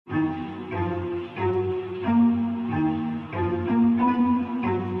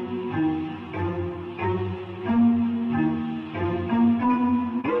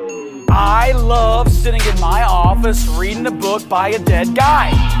sitting in my office reading a book by a dead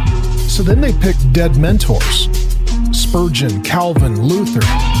guy. So then they picked dead mentors. Spurgeon, Calvin, Luther.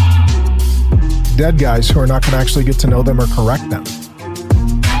 Dead guys who are not going to actually get to know them or correct them.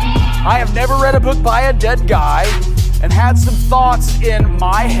 I have never read a book by a dead guy and had some thoughts in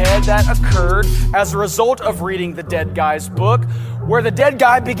my head that occurred as a result of reading the dead guy's book, where the dead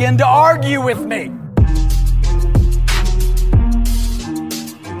guy began to argue with me.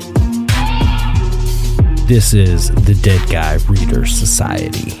 This is the Dead Guy Reader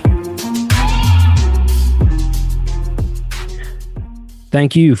Society.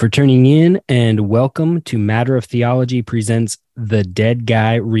 Thank you for tuning in, and welcome to Matter of Theology presents the Dead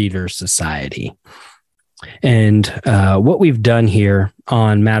Guy Reader Society. And what we've done here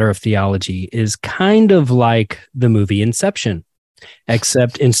on Matter of Theology is kind of like the movie Inception,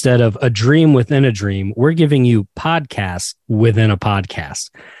 except instead of a dream within a dream, we're giving you podcasts within a podcast.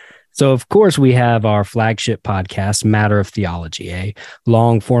 So, of course, we have our flagship podcast, Matter of Theology, a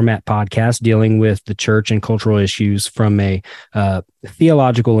long format podcast dealing with the church and cultural issues from a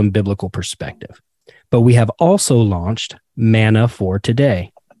theological and biblical perspective. But we have also launched Manna for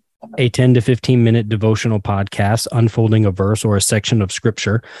Today, a 10 to 15 minute devotional podcast unfolding a verse or a section of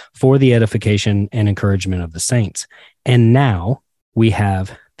scripture for the edification and encouragement of the saints. And now we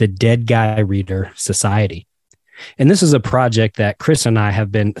have the Dead Guy Reader Society. And this is a project that Chris and I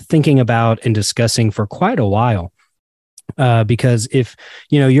have been thinking about and discussing for quite a while. Because if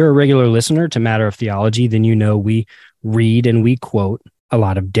you're a regular listener to Matter of Theology, then we read and we quote a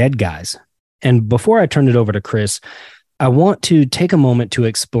lot of dead guys. And before I turn it over to Chris, I want to take a moment to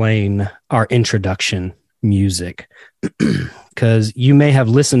explain our introduction music, because you may have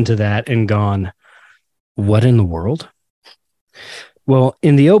listened to that and gone, what in the world? Well,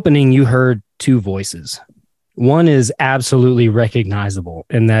 in the opening, you heard two voices. One is absolutely recognizable,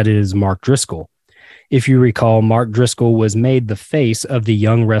 and that is Mark Driscoll. If you recall, Mark Driscoll was made the face of the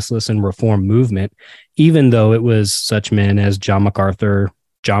Young, Restless, and Reform movement, even though it was such men as John MacArthur,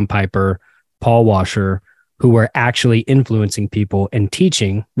 John Piper, Paul Washer, who were actually influencing people and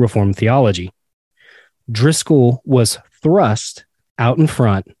teaching Reformed theology. Driscoll was thrust out in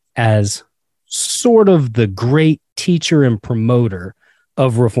front as sort of the great teacher and promoter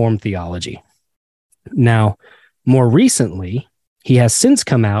of Reformed theology. Now, more recently, he has since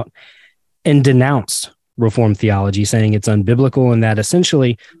come out and denounced Reformed theology, saying it's unbiblical and that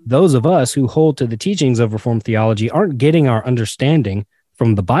essentially those of us who hold to the teachings of Reformed theology aren't getting our understanding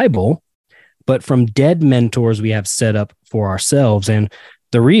from the Bible, but from dead mentors we have set up for ourselves. And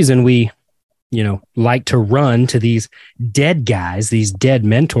the reason we, like to run to these dead guys, these dead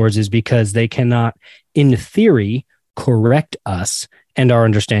mentors, is because they cannot, in theory, correct us and our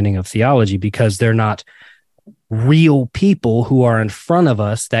understanding of theology, because they're not real people who are in front of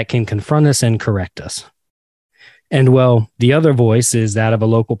us that can confront us and correct us. And well, the other voice is that of a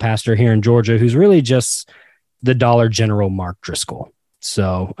local pastor here in Georgia who's really just the Dollar General Mark Driscoll.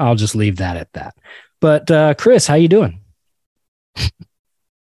 So I'll just leave that at that. But Chris, how you doing?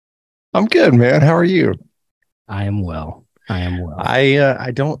 I'm good, man. How are you? I am well.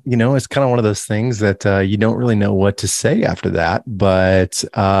 I don't, it's kind of one of those things that you don't really know what to say after that, but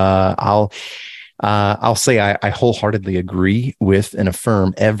I'll say I wholeheartedly agree with and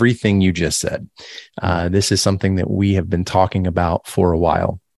affirm everything you just said. This is something that we have been talking about for a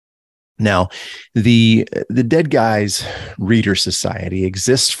while. Now, the Dead Guys Reader Society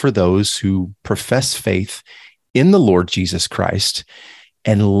exists for those who profess faith in the Lord Jesus Christ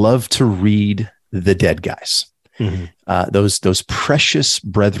and love to read the dead guys. Mm-hmm. Those precious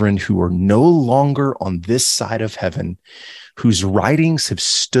brethren who are no longer on this side of heaven, whose writings have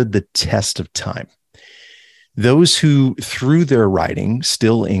stood the test of time. Those who, through their writing,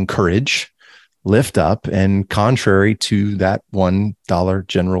 still encourage, lift up, and contrary to that one Dollar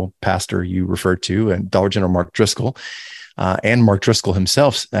General pastor you referred to, and Dollar General Mark Driscoll, and Mark Driscoll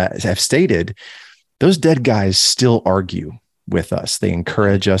himself have stated, those dead guys still argue with us. They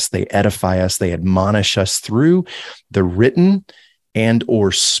encourage us, they edify us, they admonish us through the written and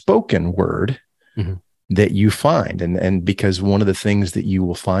or spoken word that you find. And because one of the things that you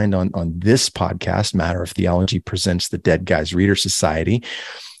will find on this podcast, Matter of Theology presents the Dead Guys Reader Society,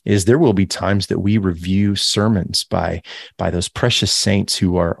 is there will be times that we review sermons by those precious saints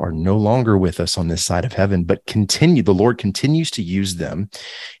who are no longer with us on this side of heaven, but the Lord continues to use them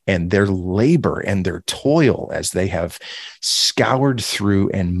and their labor and their toil as they have scoured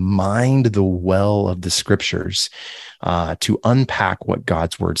through and mined the well of the scriptures to unpack what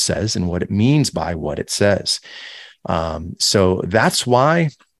God's word says and what it means by what it says. So that's why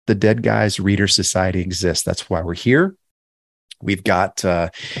the Dead Guys Reader Society exists. That's why we're here. We've got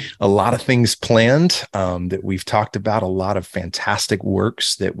a lot of things planned that we've talked about, a lot of fantastic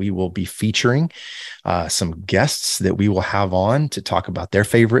works that we will be featuring, some guests that we will have on to talk about their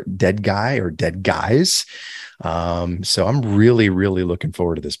favorite dead guy or dead guys. So I'm really, really looking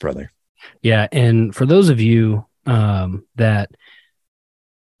forward to this, brother. Yeah. And for those of you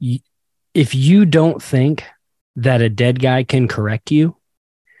if you don't think that a dead guy can correct you,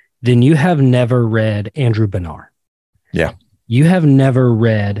 then you have never read Andrew Bonar. Yeah. You have never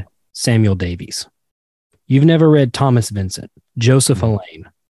read Samuel Davies. You've never read Thomas Vincent, Joseph Elaine,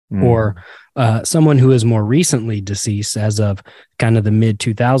 or someone who is more recently deceased as of kind of the mid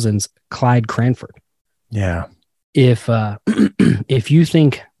 2000s, Clyde Cranford. Yeah. If you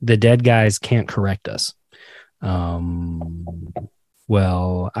think the dead guys can't correct us,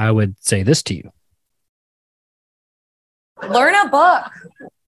 well, I would say this to you. Learn a book.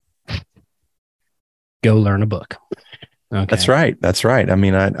 Go learn a book. Okay. That's right. That's right. I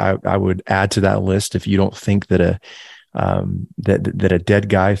mean, I would add to that list, if you don't think that a dead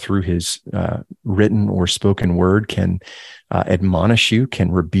guy through his written or spoken word can admonish you,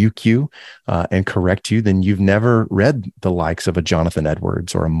 can rebuke you, and correct you, then you've never read the likes of a Jonathan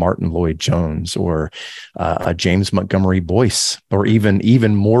Edwards or a Martin Lloyd-Jones or a James Montgomery Boyce, or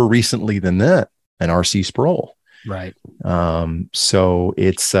even more recently than that, an R.C. Sproul. Right. So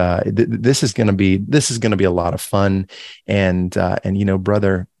it's this is going to be a lot of fun, and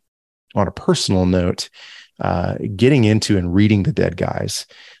brother, on a personal note, getting into and reading the dead guys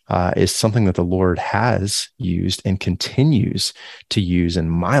is something that the Lord has used and continues to use in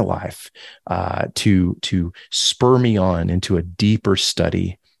my life to spur me on into a deeper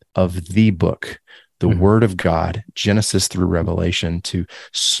study of the book, the Word of God, Genesis through Revelation, to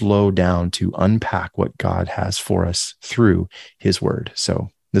slow down, to unpack what God has for us through His Word. So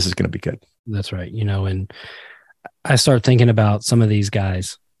this is going to be good. That's right. And I start thinking about some of these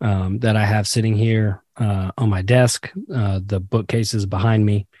guys that I have sitting here on my desk, the bookcases behind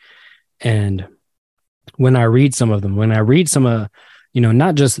me. And when I read some of them,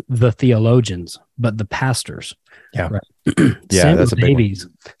 not just the theologians, but the pastors. Yeah. Right? Yeah. Samuel That's a big Davies.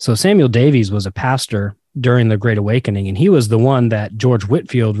 one. So Samuel Davies was a pastor during the Great Awakening, and he was the one that George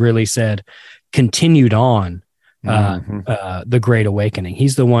Whitefield really said continued on the Great Awakening.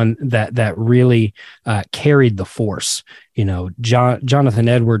 He's the one that really carried the force. Jonathan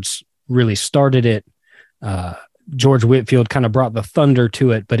Edwards really started it. George Whitefield kind of brought the thunder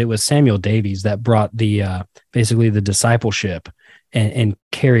to it, but it was Samuel Davies that brought the basically the discipleship and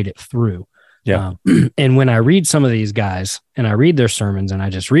carried it through. Yeah. And when I read some of these guys and I read their sermons and I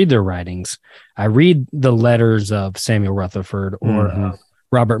just read their writings, I read the letters of Samuel Rutherford or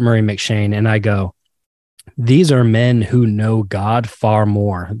Robert Murray McCheyne, and I go, these are men who know God far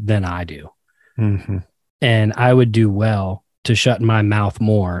more than I do. And I would do well to shut my mouth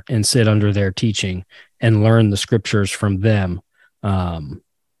more and sit under their teaching and learn the scriptures from them than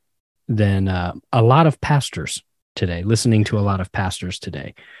a lot of pastors today, listening to a lot of pastors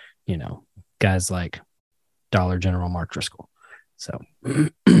today, guys like Dollar General Mark Driscoll. So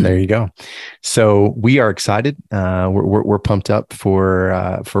there you go. So we are excited. We're pumped up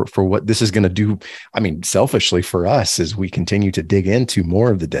for what this is going to do. I mean, selfishly for us, as we continue to dig into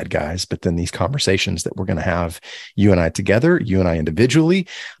more of the dead guys, but then these conversations that we're going to have, you and I together, you and I individually,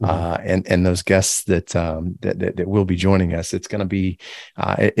 and those guests that will be joining us. It's going to be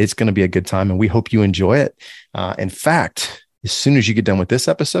a good time, and we hope you enjoy it. In fact, as soon as you get done with this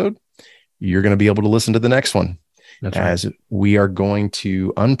episode, you're going to be able to listen to the next one. That's right. As we are going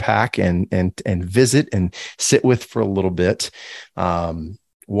to unpack and visit and sit with for a little bit, one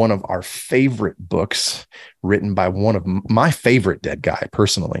of our favorite books written by one of my favorite dead guy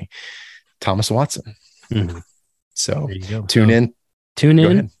personally, Thomas Watson. So tune in. Tune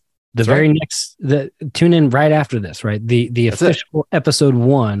in. Ahead. Tune in right after this, right? The official episode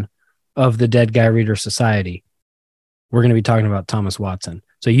 1 of the Dead Guy Reader Society. We're going to be talking about Thomas Watson.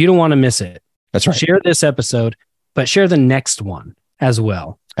 So you don't want to miss it. That's right. Share this episode, but share the next one as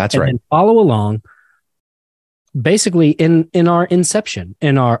well. That's and right. And follow along basically in our inception,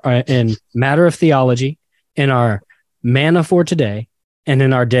 in Matter of Theology, in our Manna for Today, and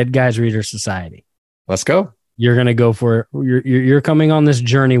in our Dead Guys Reader Society. Let's go. You're going to go for it. You're coming on this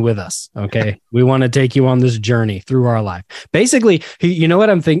journey with us. Okay. We want to take you on this journey through our life. Basically, you know what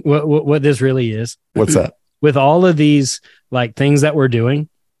I'm thinking, what this really is? What's that? With all of these like things that we're doing,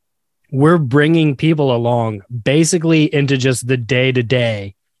 we're bringing people along basically into just the day to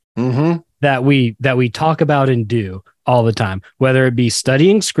day that we talk about and do all the time, whether it be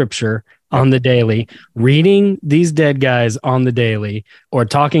studying scripture on the daily, reading these dead guys on the daily, or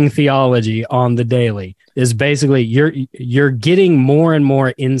talking theology on the daily, is basically you're getting more and more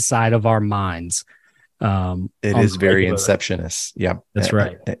inside of our minds. It is very Inceptionist. Yeah, that's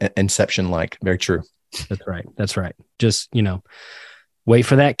right. Inception-like. Very true. That's right. Just, wait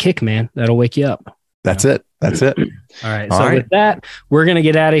for that kick, man. That'll wake you up. That's it. All right. With that, we're going to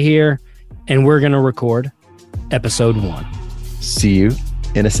get out of here and we're going to record episode 1. See you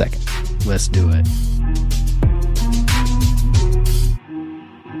in a second. Let's do it.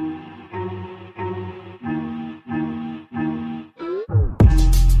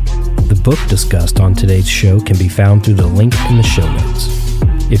 The book discussed on today's show can be found through the link in the show notes.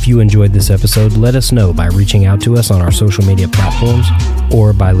 If you enjoyed this episode, let us know by reaching out to us on our social media platforms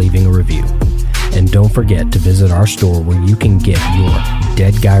or by leaving a review. And don't forget to visit our store where you can get your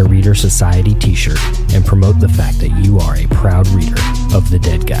Dead Guy Reader Society t-shirt and promote the fact that you are a proud reader of the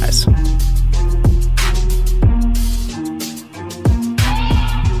Dead Guys.